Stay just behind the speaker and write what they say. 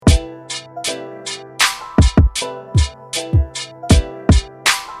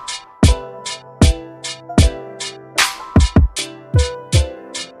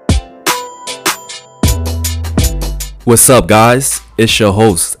What's up, guys? It's your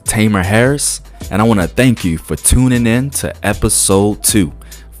host, Tamer Harris, and I want to thank you for tuning in to episode 2,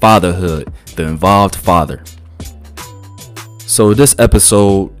 Fatherhood, the Involved Father. So this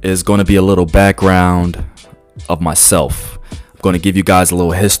episode is going to be a little background of myself. I'm going to give you guys a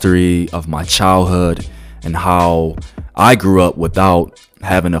little history of my childhood and how I grew up without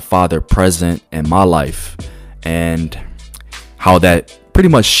having a father present in my life, and how that pretty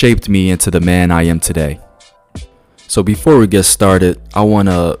much shaped me into the man I am today. So before we get started, I want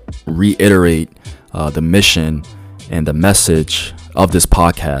to reiterate the mission and the message of this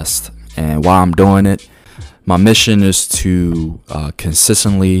podcast and why I'm doing it. My mission is to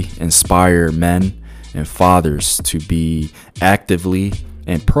consistently inspire men and fathers to be actively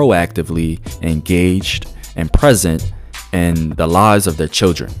and proactively engaged and present in the lives of their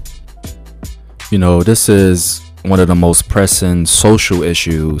children. You know, this is one of the most pressing social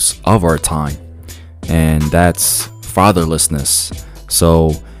issues of our time, and that's fatherlessness.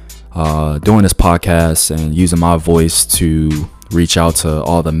 So doing this podcast and using my voice to reach out to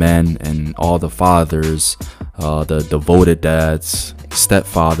all the men and all the fathers, the devoted dads,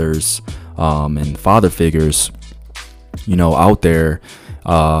 stepfathers, and father figures, out there,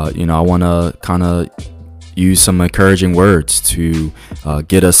 I want to kind of use some encouraging words to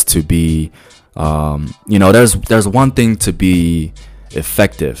get us to be, there's one thing to be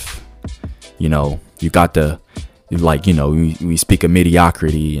effective. You got to, we speak of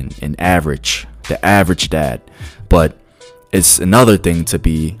mediocrity and average, the average dad, but it's another thing to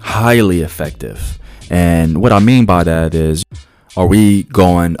be highly effective. And what I mean by that is, are we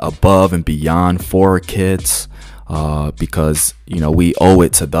going above and beyond for our kids? Because we owe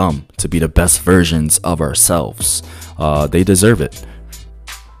it to them to be the best versions of ourselves. They deserve it.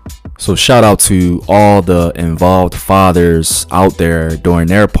 So shout out to all the involved fathers out there doing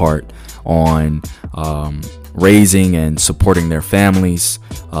their part on raising and supporting their families,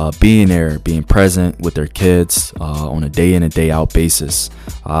 being there, being present with their kids on a day in and day out basis.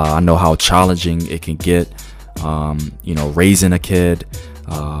 I know how challenging it can get, raising a kid,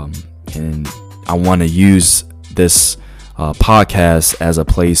 and I want to use this podcast as a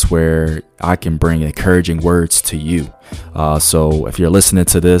place where I can bring encouraging words to you. So if you're listening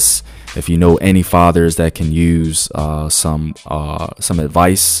to this, if you know any fathers that can use some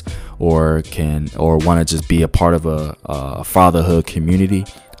advice or want to just be a part of a fatherhood community,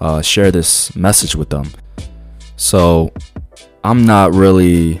 share this message with them. So I'm not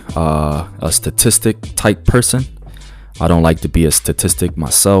really a statistic type person. I don't like to be a statistic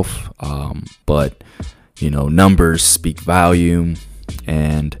myself, but numbers speak volume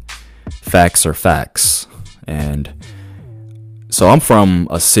and facts are facts. And so I'm from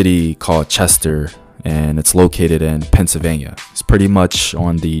a city called Chester, and it's located in Pennsylvania. It's pretty much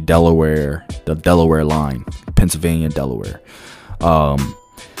on the Delaware line, Pennsylvania, Delaware.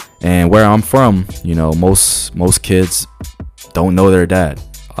 And where I'm from, most kids don't know their dad.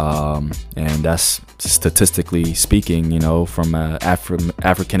 And that's statistically speaking, from an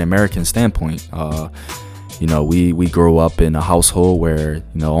African American standpoint. We grow up in a household where,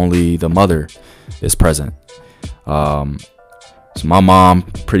 only the mother is present. So my mom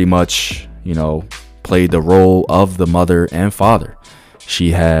pretty much, played the role of the mother and father.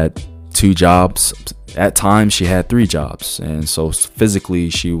 She had 2 jobs. At times, she had 3 jobs. And so physically,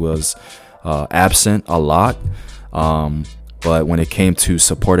 she was absent a lot. But when it came to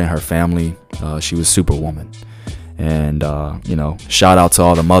supporting her family, she was superwoman. And, shout out to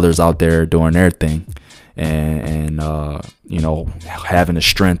all the mothers out there doing their thing and having the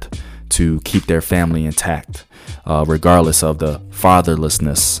strength to keep their family intact, regardless of the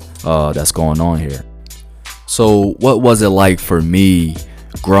fatherlessness that's going on here. So what was it like for me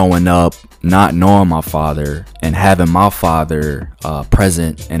growing up, not knowing my father and having my father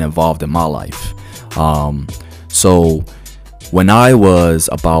present and involved in my life? So when I was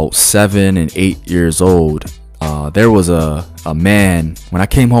about 7 and 8 years old, there was a man, when I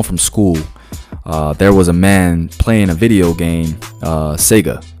came home from school, there was a man playing a video game,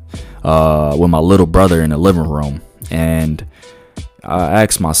 Sega, with my little brother in the living room. And I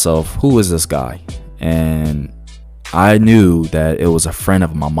asked myself, who is this guy? And I knew that it was a friend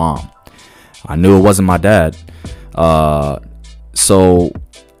of my mom. I knew it wasn't my dad. So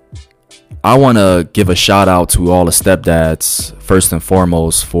I want to give a shout out to all the stepdads, first and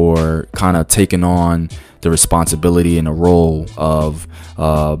foremost, for kind of taking on the responsibility and the role of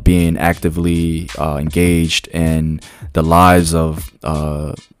being actively engaged in the lives of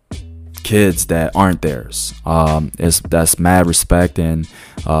kids that aren't theirs. That's mad respect, and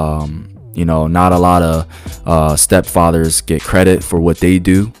not a lot of stepfathers get credit for what they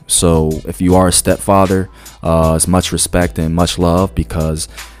do. So if you are a stepfather, it's much respect and much love, because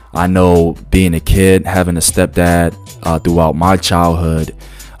I know being a kid, having a stepdad throughout my childhood,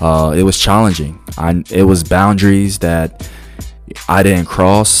 it was challenging. It was boundaries that I didn't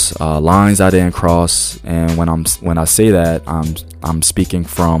cross, lines I didn't cross. And when I say that, I'm speaking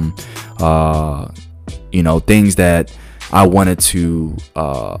from things that I wanted to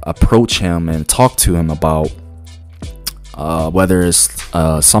approach him and talk to him about, whether it's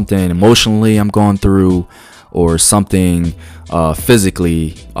something emotionally I'm going through, or something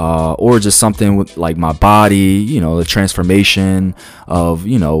physically, or just something with like my body, the transformation of,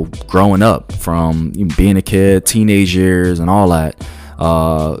 growing up from being a kid, teenage years and all that.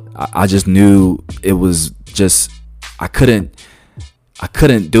 I just knew it was just, I couldn't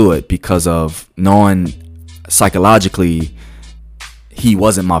do it because of knowing psychologically he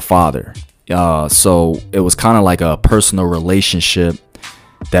wasn't my father. So it was kind of like a personal relationship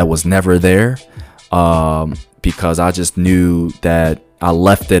that was never there, because I just knew that I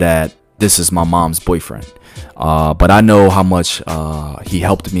left it at, this is my mom's boyfriend. But I know how much he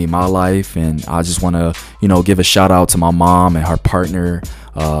helped me in my life, and I just want to give a shout out to my mom and her partner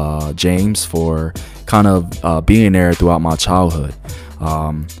James for kind of being there throughout my childhood.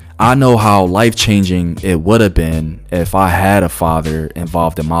 I know how life-changing it would have been if I had a father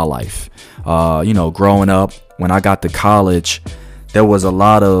involved in my life. Growing up, when I got to college, there was a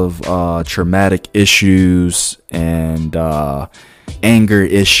lot of traumatic issues and anger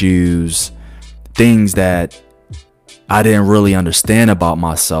issues, things that I didn't really understand about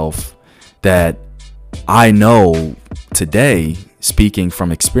myself, that I know today, speaking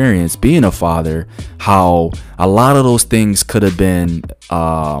from experience, being a father, how a lot of those things could have been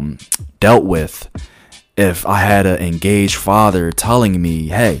dealt with if I had an engaged father telling me,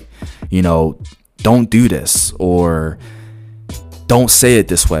 hey, don't do this, or don't say it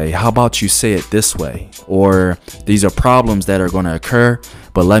this way. How about you say it this way? Or these are problems that are going to occur,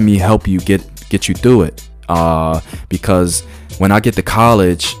 but let me help you get you through it. Because when I get to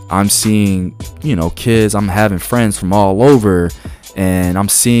college, I'm seeing, kids, I'm having friends from all over, and I'm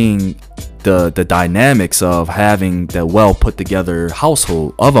seeing the dynamics of having the well put together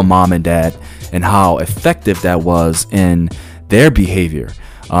household of a mom and dad, and how effective that was in their behavior.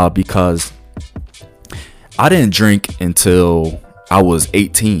 Because I didn't drink until I was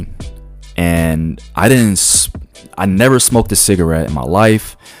 18, and I never smoked a cigarette in my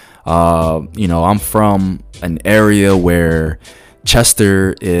life. I'm from an area where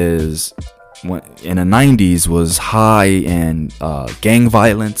Chester is, in the 90s, was high in gang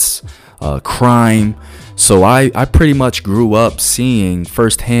violence, crime. So I pretty much grew up seeing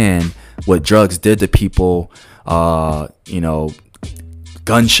firsthand what drugs did to people.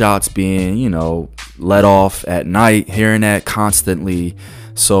 Gunshots being, let off at night, hearing that constantly.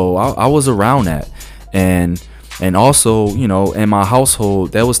 So I was around that. And also, in my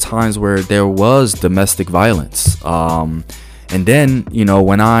household, there was times where there was domestic violence. And then,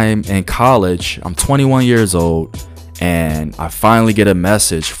 when I'm in college, I'm 21 years old, and I finally get a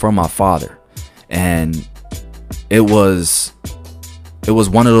message from my father. And it was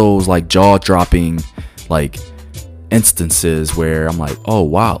one of those like jaw-dropping like instances where I'm like, oh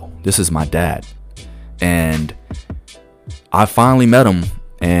wow, this is my dad. And I finally met him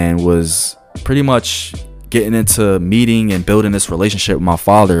and was pretty much getting into meeting and building this relationship with my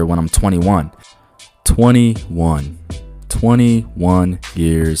father when I'm 21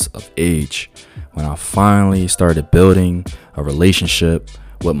 years of age, when I finally started building a relationship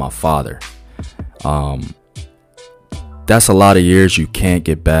with my father. That's a lot of years you can't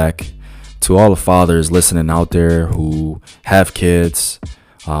get back. To all the fathers listening out there who have kids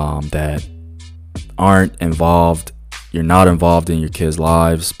that aren't involved, you're not involved in your kids'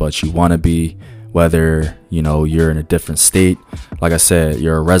 lives, but you want to be, whether you're in a different state. Like I said,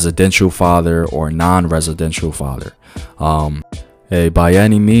 you're a residential father or a non-residential father. Hey, by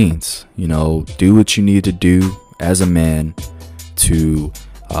any means, do what you need to do as a man to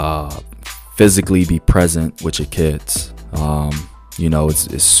physically be present with your kids.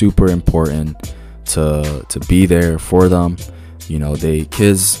 It's super important to be there for them.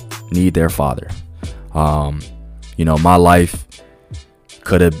 Kids need their father. My life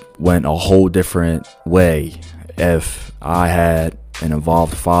could have went a whole different way if I had an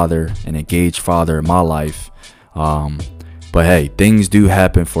involved father, an engaged father in my life. But hey, things do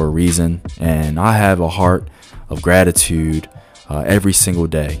happen for a reason, and I have a heart of gratitude every single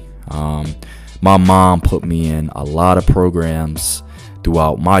day. My mom put me in a lot of programs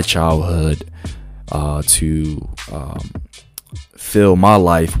throughout my childhood to fill my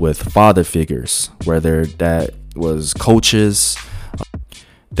life with father figures, whether that was coaches.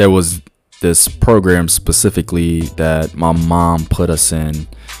 There was this program specifically that my mom put us in.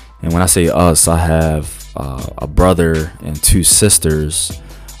 And when I say us, I have a brother and two sisters.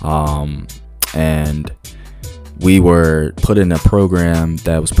 And we were put in a program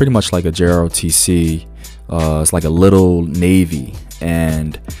that was pretty much like a JROTC. It's like a little Navy.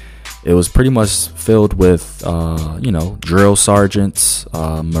 And it was pretty much filled with, drill sergeants,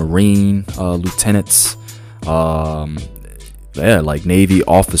 Marine lieutenants, like Navy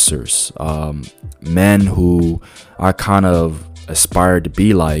officers, men who I kind of aspired to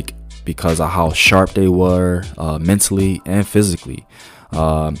be like because of how sharp they were mentally and physically.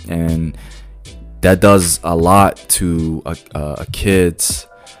 And that does a lot to a kid's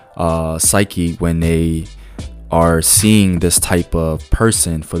psyche when they are seeing this type of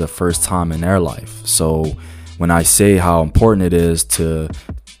person for the first time in their life. So when I say how important it is to,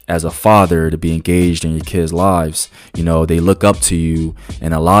 as a father, to be engaged in your kids' lives, they look up to you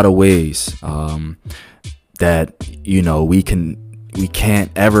in a lot of ways that we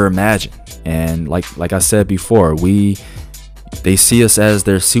can't ever imagine. And like I said before, they see us as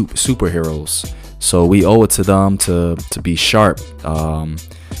their superheroes. So we owe it to them to be sharp, on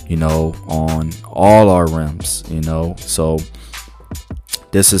all our rims, So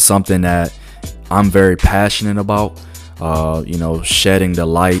this is something that I'm very passionate about, shedding the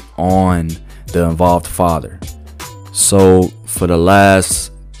light on the involved father. So for the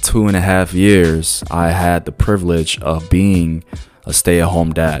last 2.5 years, I had the privilege of being a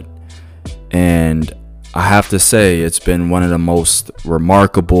stay-at-home dad. And I have to say, it's been one of the most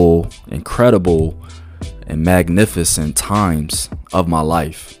remarkable, incredible, and magnificent times of my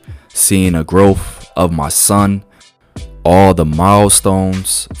life. Seeing the growth of my son, all the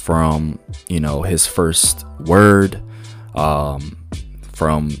milestones from, his first word,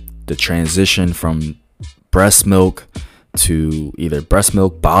 from the transition from breast milk to either breast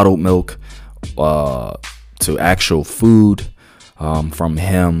milk, bottled milk, to actual food, from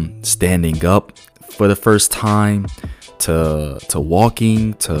him standing up for the first time to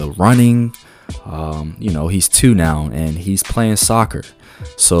walking to running. He's 2 now and he's playing soccer.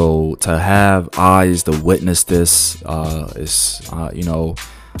 So to have eyes to witness this is I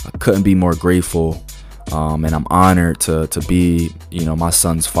couldn't be more grateful, and I'm honored to be my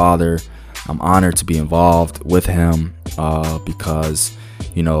son's father. I'm honored to be involved with him because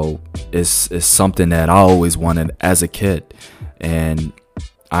it's something that I always wanted as a kid, and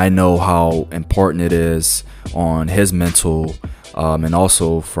I know how important it is on his mental, and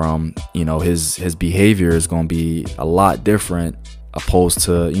also from his behavior is going to be a lot different opposed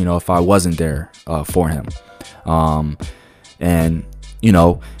to if I wasn't there for him. And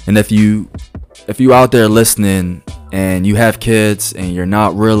if you out there listening and you have kids and you're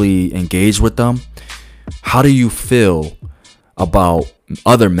not really engaged with them, how do you feel about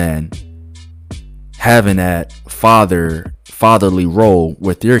other men having that fatherly role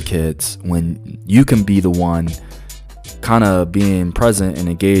with your kids when you can be the one kind of being present and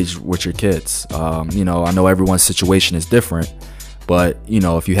engaged with your kids? I know everyone's situation is different, but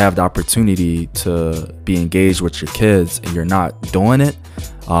if you have the opportunity to be engaged with your kids and you're not doing it,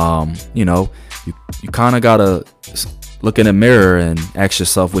 you kind of gotta look in the mirror and ask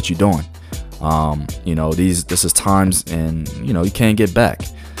yourself what you're doing. This is times, and you can't get back,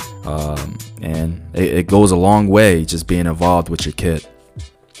 and it goes a long way just being involved with your kid.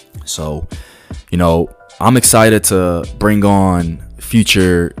 So I'm excited to bring on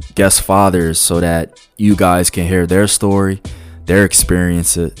future guest fathers so that you guys can hear their story, their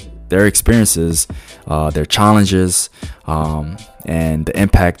experiences, their challenges, and the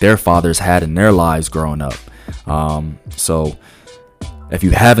impact their fathers had in their lives growing up. So if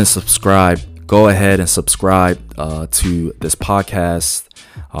you haven't subscribed, go ahead and subscribe to this podcast.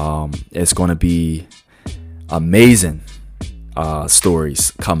 It's going to be amazing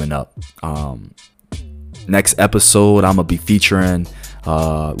stories coming up. Next episode, I'm going to be featuring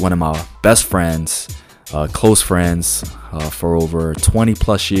one of my best friends, close friends for over 20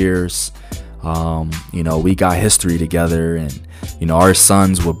 plus years. We got history together, and our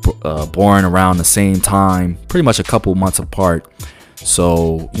sons were born around the same time, pretty much a couple months apart.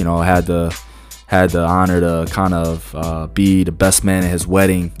 So I had the honor to kind of be the best man at his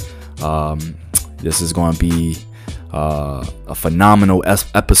wedding. This is going to be a phenomenal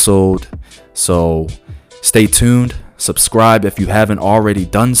episode, so stay tuned. Subscribe if you haven't already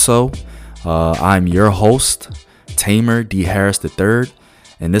done so. I'm your host, Tamer D. Harris III,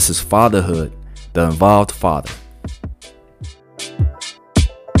 and this is Fatherhood, the Involved Father.